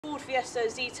Ford Fiesta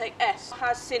ZETEC S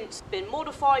has since been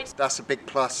modified. That's a big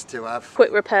plus to have.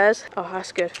 Quick repairs. Oh,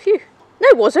 that's good. Phew. No,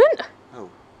 it wasn't. Oh.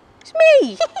 It's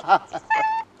me.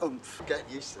 Get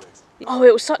used to this. Oh,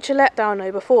 it was such a letdown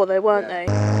though before though, weren't they?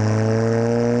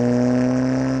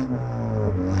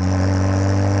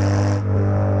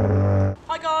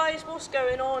 Hi guys, what's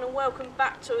going on and welcome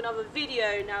back to another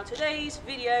video. Now today's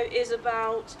video is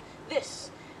about this,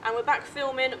 and we're back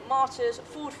filming Marta's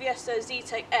Ford Fiesta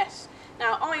ZETEC S.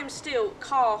 Now I am still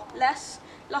carless.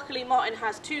 Luckily Martin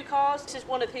has two cars. This is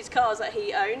one of his cars that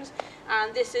he owns,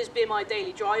 and this has been my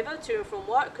daily driver to and from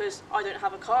work because I don't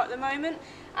have a car at the moment.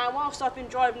 And whilst I've been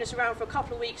driving this around for a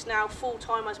couple of weeks now full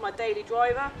time as my daily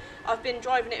driver, I've been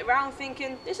driving it around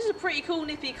thinking this is a pretty cool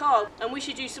nippy car and we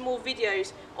should do some more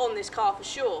videos on this car for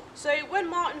sure. So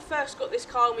when Martin first got this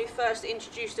car and we first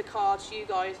introduced the car to you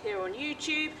guys here on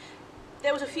YouTube,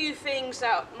 there was a few things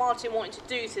that Martin wanted to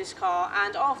do to this car,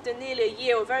 and after nearly a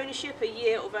year of ownership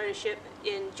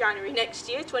in January next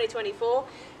year, 2024,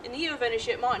 in the year of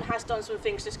ownership, Martin has done some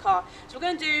things to this car. So we're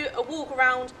going to do a walk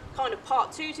around kind of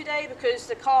part 2 today, because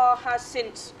the car has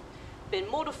since been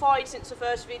modified since the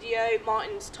first video.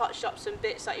 Martin's touched up some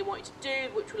bits that he wanted to do,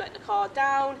 which will let the car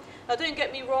down. Now don't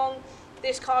get me wrong,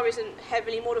 this car isn't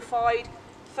heavily modified.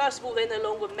 First of all, they no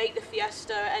longer make the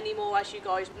Fiesta anymore, as you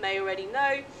guys may already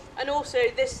know. And also,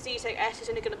 this ZETEC S is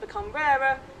only going to become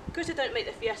rarer because they don't make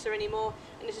the Fiesta anymore.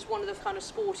 And this is one of the kind of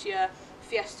sportier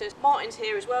Fiestas. Martin's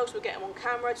here as well, so we'll get him on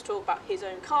camera to talk about his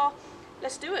own car.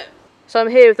 Let's do it. So I'm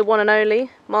here with the one and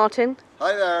only Martin.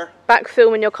 Hi there. Back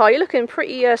filming your car. You're looking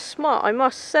pretty smart, I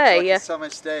must say. It's like a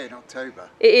summer's day in October.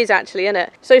 It is actually, isn't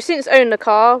it? So since owning the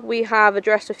car, we have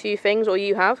addressed a few things, or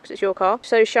you have, because it's your car.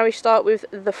 So shall we start with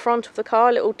the front of the car,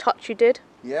 a little touch you did?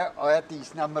 Yeah, I had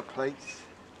these number plates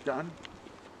done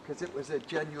because it was a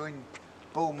genuine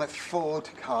Bournemouth Ford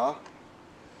car.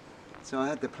 So I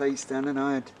had the plates done and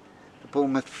I had the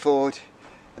Bournemouth Ford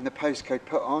and the postcode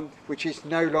put on, which is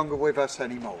no longer with us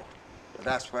anymore. But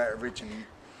that's where it originally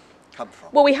come from.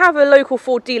 Well, we have a local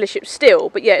Ford dealership still,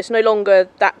 but yeah, it's no longer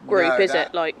that group, is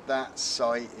it? Like that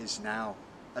site is now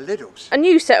a Lidl's. A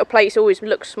new set of plates always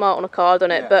looks smart on a car,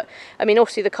 doesn't it? Yeah. But I mean,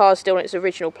 obviously the car's still on its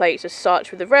original plates as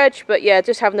such with the reg, but yeah,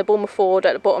 just having the Bournemouth Ford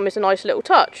at the bottom is a nice little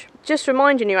touch. Just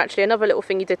reminding you, actually, another little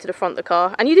thing you did to the front of the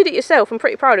car, and you did it yourself. I'm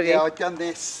pretty proud of you. Yeah, I've done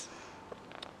this.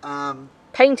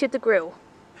 Painted the grille.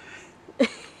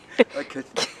 I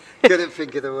couldn't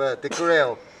think of the word. The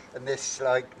grille and this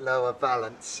like lower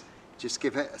valance. Just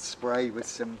give it a spray with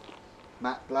some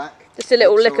matte black. Just a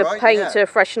little lick of paint to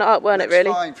freshen it up, weren't it, really?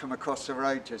 Looks fine from across the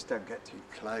road, just don't get too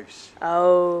close.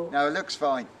 Oh. No, it looks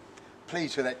fine.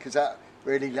 Pleased with it, because that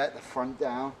really let the front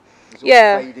down. It's all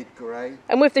faded grey.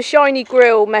 And with the shiny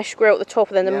grille, mesh grille at the top,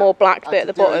 and then the more black bit at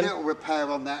the bottom. I had to do a little repair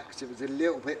on that, because it was a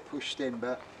little bit pushed in,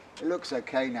 but it looks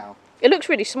okay now. It looks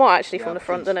really smart, actually, from the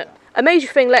front, doesn't it? A major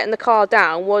thing letting the car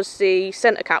down was the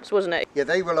centre caps, wasn't it? Yeah,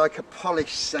 they were like a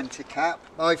polished centre cap.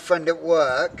 My friend at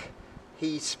work,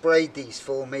 he sprayed these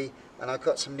for me, and I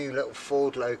got some new little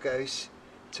Ford logos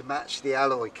to match the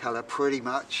alloy colour pretty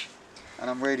much,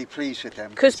 and I'm really pleased with them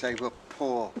because they were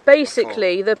poor.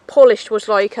 Basically, the polished was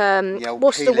like,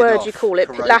 what's the word you call it?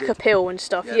 Corroded. Lacquer peel and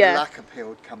stuff. Yeah, the lacquer peel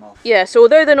would come off. Yeah, so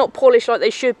although they're not polished like they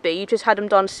should be, you just had them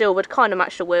done silver to kind of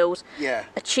match the wheels. Yeah.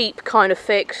 A cheap kind of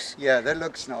fix. Yeah, that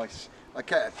looks nice. I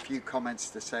get a few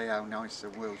comments to say how nice the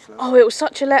wheels look. Oh, it was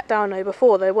such a letdown though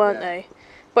before, though, weren't they?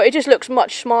 But it just looks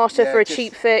much smarter for a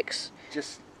cheap fix.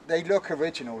 They look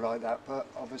original like that, but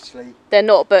obviously they're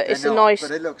not. But it's a nice.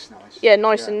 But it looks nice. Yeah,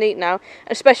 nice and neat now,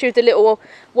 especially with the little.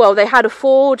 Well, they had a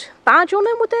Ford badge on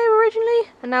them, were they originally?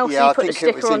 And now so you put the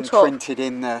sticker on top. Printed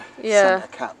in the centre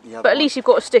cap. But at least you've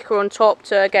got a sticker on top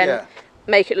to again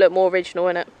make it look more original,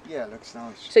 innit? Yeah, it looks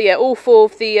nice. So yeah, all 4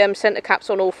 of the centre caps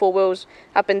on all 4 wheels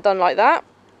have been done like that.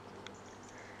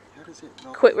 How does it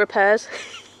look? Quick repairs.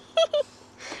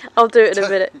 I'll do it in a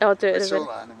minute. I'll do it in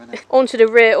a minute. Onto the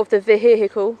rear of the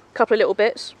vehicle, a couple of little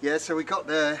bits. Yeah, so we got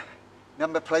the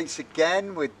number plates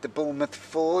again with the Bournemouth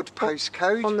Ford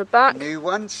postcode. On the back. New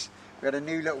ones. We had a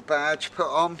new little badge put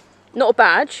on. Not a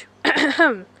badge.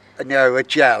 No, a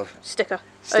gel. Sticker.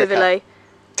 Overlay.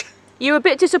 You were a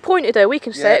bit disappointed though, we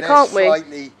can say it, can't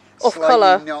we? Off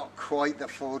colour. Not quite the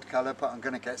Ford colour, but I'm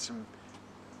going to get some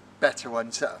better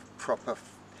ones that are proper.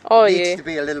 It needs to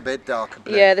be a little bit darker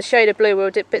blue. Yeah, the shade of blue we were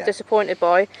a bit disappointed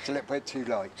by. It's a little bit too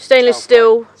light. Stainless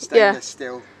steel. Stainless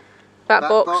steel. Back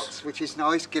box, which is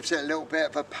nice, gives it a little bit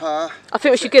of a purr. I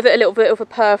think we should give it a little bit of a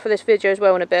purr for this video as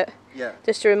well in a bit. Yeah.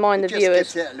 Just to remind the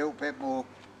viewers. Gives it a little bit more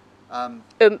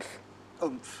oomph.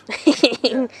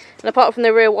 Yeah. And apart from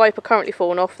the rear wiper currently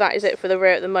falling off, that is it for the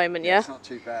rear at the moment, yeah? It's not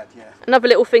too bad, yeah. Another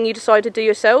little thing you decided to do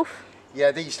yourself?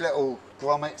 Yeah, these little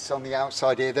grommets on the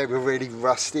outside here, they were really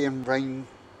rusty and rain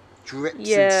drips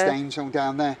and stains all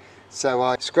down there. So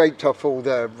I scraped off all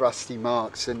the rusty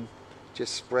marks and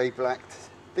just spray blacked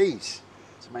these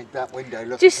to make that window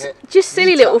look just a bit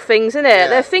silly neater. little things, isn't it? Yeah.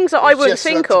 They're things that I wouldn't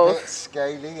think of. A bit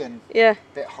scaly and a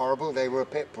bit horrible. They were a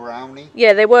bit browny.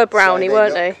 Yeah, they were browny,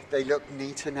 weren't they? They look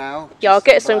neater now. Yeah, I'll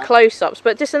get some close-ups.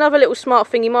 But just another little smart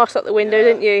thing you masked up the window,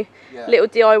 didn't you? Yeah. Little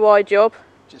DIY job.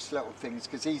 Just little things,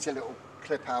 because these are little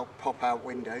clip-out, pop-out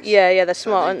windows. Yeah, they're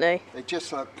smart, aren't they? They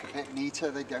just look a bit neater.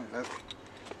 They don't look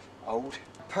old.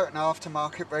 Put an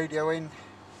aftermarket radio in.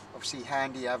 Obviously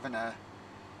handy having a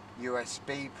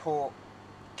USB port.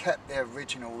 Kept the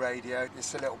original radio.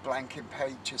 Just a little blanking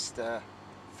page just to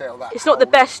fill that. It's not the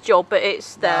best job, but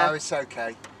it's there. No, it's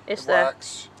okay. It there.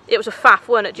 Works. It was a faff,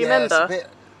 wasn't it? Do you remember? It's a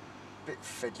bit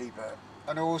fiddly, but.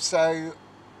 And also,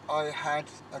 I had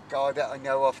a guy that I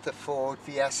know off the Ford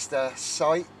Fiesta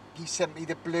site. He sent me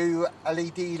the blue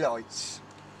LED lights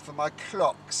for my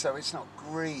clock, so it's not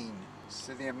green.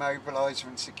 So the immobiliser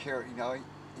and security light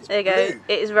is blue. There you go.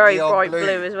 It is very Neon bright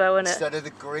blue as well, isn't it? Instead of the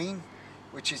green,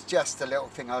 which is just a little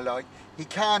thing I like. He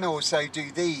can also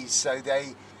do these, so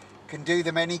they can do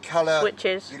them any colour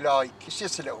switches you like. It's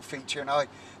just a little feature, and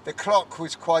the clock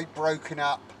was quite broken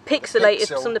up. Pixelated,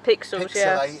 some of the pixels,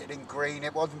 Pixelated in green,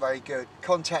 it wasn't very good.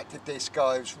 Contacted this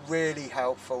guy, it was really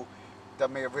helpful.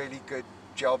 Done me a really good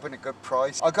job and a good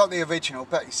price. I got the original,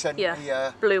 but he sent me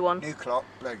a blue one. New clock,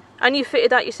 blue. And you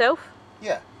fitted that yourself?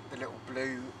 Yeah, the little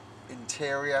blue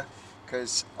interior,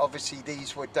 because obviously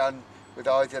these were done with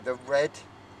either the red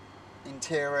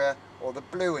interior or the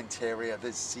blue interior, the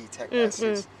ZETEC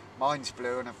S's. Mine's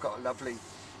blue, and I've got a lovely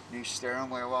new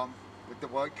steering wheel on with the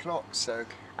white clock. So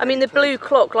I mean, the blue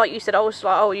clock, like you said, I was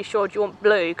like, oh, are you sure? Do you want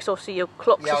blue? Because obviously your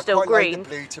clocks are still green. Like the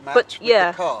blue to match but with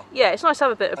the car. Yeah, it's nice to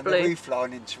have a bit of blue. And the roof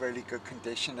lining's really good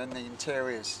condition, and the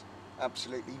interior's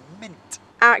absolutely mint.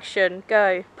 Action,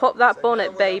 go. Pop that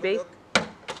bonnet, baby.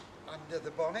 Under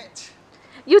the bonnet.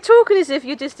 You're talking as if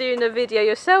you're just doing a video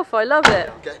yourself. I love it.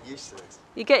 I'm getting used to this.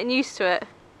 You're getting used to it.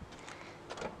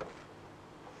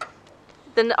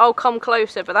 Then I'll come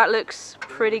closer, but that looks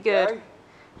pretty good.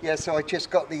 Yeah, so I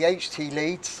just got the HT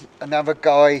leads. Another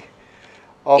guy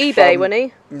off eBay, wasn't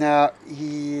he? No,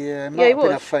 he might have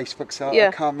been a Facebook site.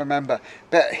 I can't remember.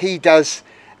 But he does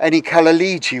any colour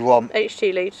leads you want.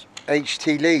 HT leads.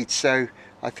 HT leads. So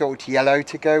I thought yellow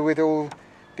to go with all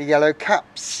the yellow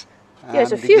caps. Yeah,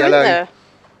 there's a few, isn't there?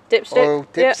 Dipstick. Oil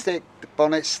dipstick, the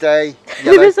bonnet stay.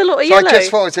 Yellow. There's a lot of yellow. So I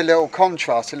just thought it was a little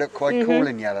contrast. It looked quite cool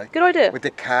in yellow. Good idea. With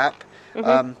the cap.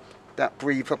 That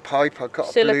breather pipe, I've got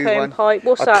a silicone blue one. Pipe.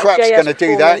 What's that? I'm perhaps JS going to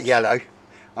do that yellow.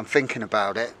 I'm thinking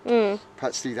about it.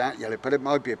 Perhaps do that yellow, but it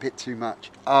might be a bit too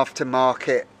much.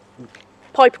 Aftermarket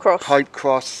pipe cross. Pipe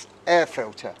cross air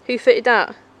filter. Who fitted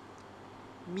that?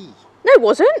 Me. No, it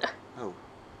wasn't. Oh.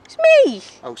 It's me.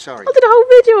 Oh, sorry. I did a whole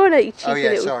video on it, you cheeky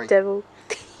little sorry. devil.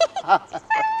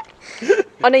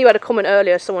 I know you had a comment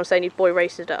earlier, someone saying you boy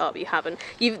races it up, but you haven't.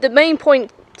 The main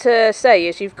point to say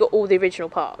is you've got all the original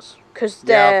parts.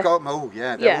 Yeah, I've got them all,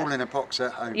 they're all in a box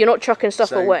at home. You're not chucking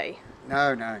stuff away?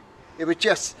 No. It was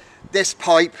just, this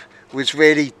pipe was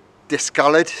really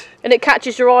discoloured. And it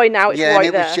catches your eye now, it's right there. Yeah,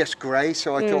 and it was just grey,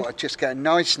 so I thought I'd just get a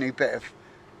nice new bit of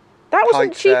that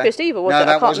wasn't cheapest either, was it? No,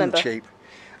 that wasn't cheap.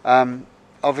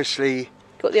 Obviously...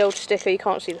 Got the old sticker, you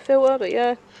can't see the filter, but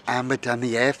yeah. And we've done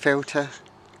the air filter.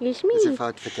 Yes, me. As if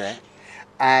I'd forget.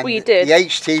 And well, you did. The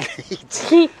HT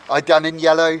leads I'd done in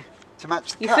yellow to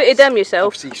match the You fitted them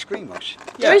yourself? Obviously screen wash.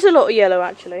 There is a lot of yellow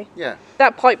actually. Yeah.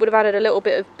 That pipe would have added a little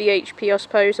bit of BHP, I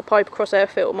suppose. A pipe across air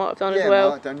filter might have done as well.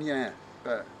 Yeah, might have done,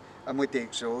 But, and with the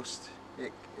exhaust,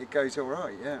 it goes all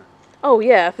right, Oh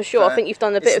yeah, for sure. I think you've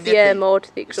done a bit of the air mod,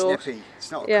 the exhaust. It's nippy.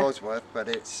 It's not a Cosworth, but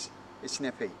it's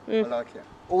nippy. I like it.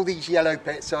 All these yellow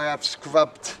bits I have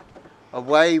scrubbed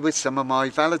away with some of my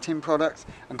valeting products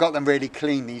and got them really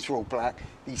clean. These were all black.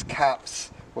 These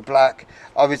caps were black.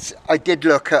 I did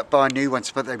look at buying new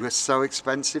ones, but they were so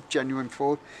expensive, genuine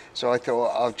Ford. So I thought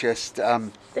I'll just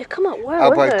they've come up well,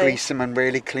 elbow grease them and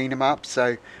really clean them up. So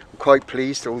I'm quite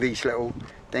pleased. All these little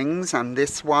things, and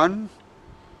this one,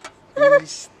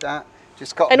 that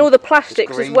just got. And all the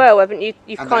plastics as well, haven't you?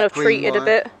 You've kind of treated a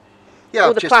bit. Yeah, all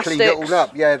I've the just plastics. cleaned it all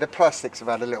up. Yeah, the plastics have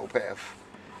had a little bit of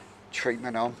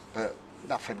treatment on, but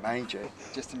nothing major.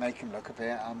 Just to make them look a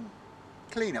bit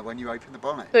cleaner when you open the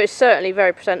bonnet. But it's certainly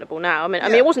very presentable now. I mean,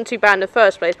 it wasn't too bad in the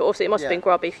first place, but obviously it must have been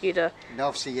grubby for you to. And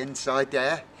obviously inside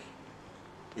there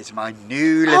is my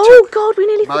new little. Oh God, we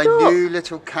nearly forgot. My new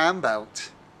little cam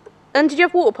belt. And did you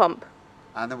have water pump?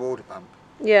 And the water pump.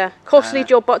 Yeah, costly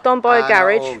job, but done by a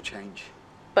garage. Oil change.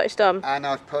 But it's done. And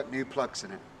I've put new plugs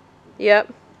in it.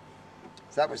 Yep.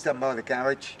 So that was done by the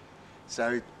garage.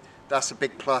 So that's a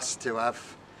big plus to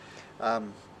have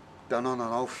done on an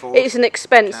old Ford. It's an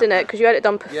expense, isn't it? Because you had it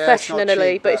done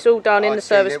professionally, but it's all done in the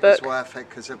service book. It was worth it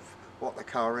because of what the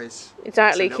car is.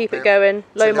 Exactly, keep it going,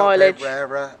 low mileage. It's a little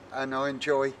bit rarer, and I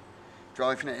enjoy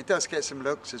driving it. It does get some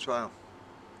looks as well,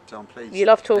 so I'm pleased. You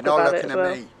love talking about it as well. They're not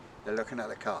looking at me, they're looking at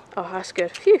the car. Oh, that's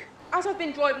good. Phew. As I've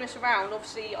been driving this around,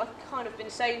 obviously I've kind of been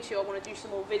saying to you I want to do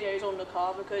some more videos on the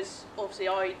car because obviously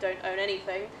I don't own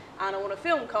anything and I want to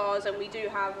film cars, and we do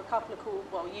have a couple of cool,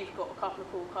 well, you've got a couple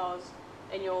of cool cars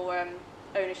in your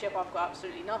ownership. I've got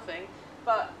absolutely nothing.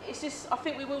 But it's just, I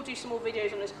think we will do some more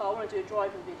videos on this car. I want to do a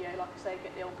driving video, like I say,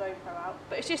 get the old GoPro out.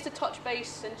 But it's just to touch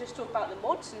base and just talk about the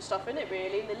mods and stuff, isn't it,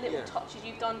 really? And the little touches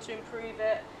you've done to improve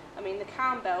it. I mean, the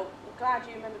cam belt, I'm glad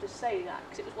you remembered to say that,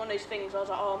 because it was one of those things I was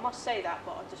like, oh, I must say that,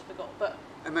 but I just forgot. But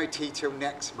MOT till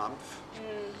next month.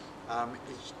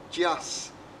 It's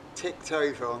just ticked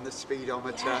over on the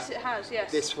speedometer. Yes, it has,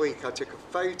 yes. This week I took a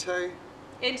photo.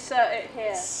 Insert it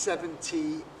here.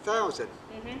 70,000.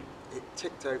 It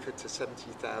ticked over to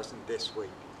 70,000 this week.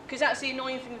 Because that's the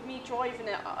annoying thing with me driving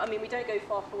it. I mean, we don't go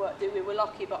far for work, do we? We're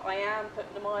lucky, but I am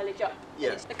putting the mileage up.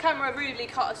 Yes. The camera rudely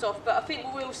cut us off, but I think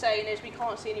what we're saying is we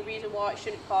can't see any reason why it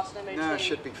shouldn't pass an MOT. No, it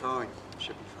should be fine.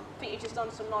 Should be fine. I think you've just done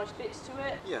some nice bits to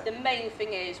it. Yeah. The main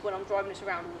thing is, when I'm driving this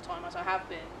around all the time, as I have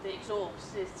been, the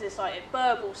exhaust is just like, it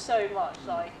burbles so much.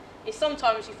 Like, it's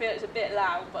sometimes you feel it's a bit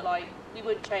loud, but like, we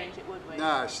wouldn't change it, would we?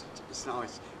 No, it's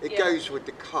nice. It goes with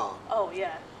the car. Oh,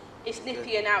 yeah. It's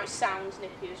nippy and now it sounds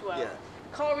nippy as well. Yeah.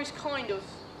 The car is kind of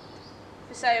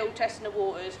for sale, testing the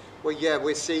waters. Well, yeah,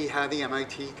 we'll see how the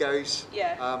MOT goes.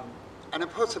 Yeah. And a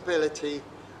possibility,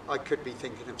 I could be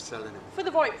thinking of selling it. For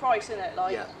the right price, isn't it?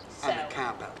 Like, and the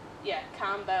cam belt. Yeah,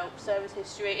 cam belt, service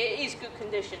history. It is good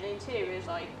condition. The interior is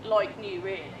like new,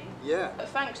 really. Yeah. But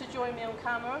thanks for joining me on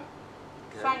camera.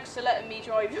 Okay. Thanks for letting me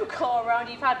drive your car around.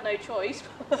 You've had no choice,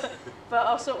 but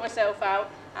I'll sort myself out.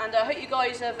 And I hope you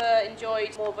guys have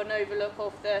enjoyed more of an overlook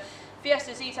of the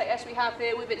Fiesta ZETEC S we have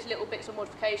here with its little bits of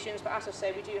modifications. But as I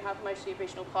say, we do have mostly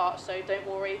original parts, so don't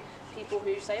worry. People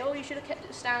who say, oh, you should have kept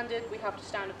it standard, we have the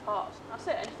standard parts. That's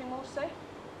it. Anything more to say?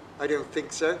 I don't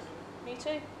think so. Me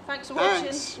too. Thanks for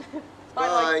Thanks. watching. Bye.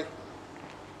 Bye.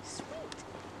 Sweet.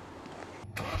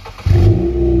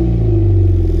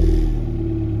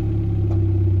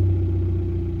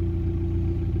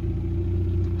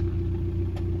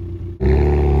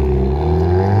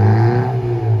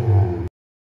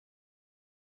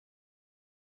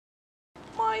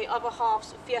 My other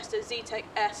half's Fiesta ZETEC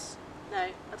S. No, I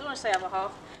don't want to say other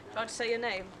half. I'm trying to say your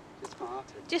name. Just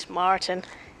Martin. Just Martin.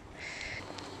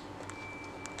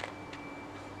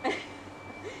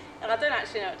 And I don't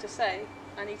actually know what to say.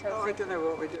 I need to have a think. I don't know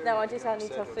what we're doing. No, I just need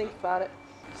to have a think about it.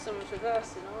 Someone's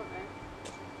reversing, aren't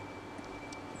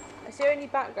they? Is there any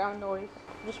background noise?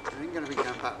 I ain't going to be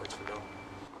going backwards for long.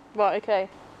 Right, okay.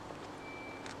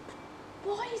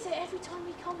 Why is it every time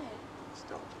we come in?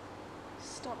 Stop.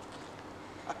 Stop.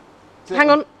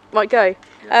 Hang on. Right, go.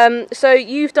 Yeah. So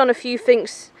you've done a few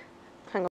things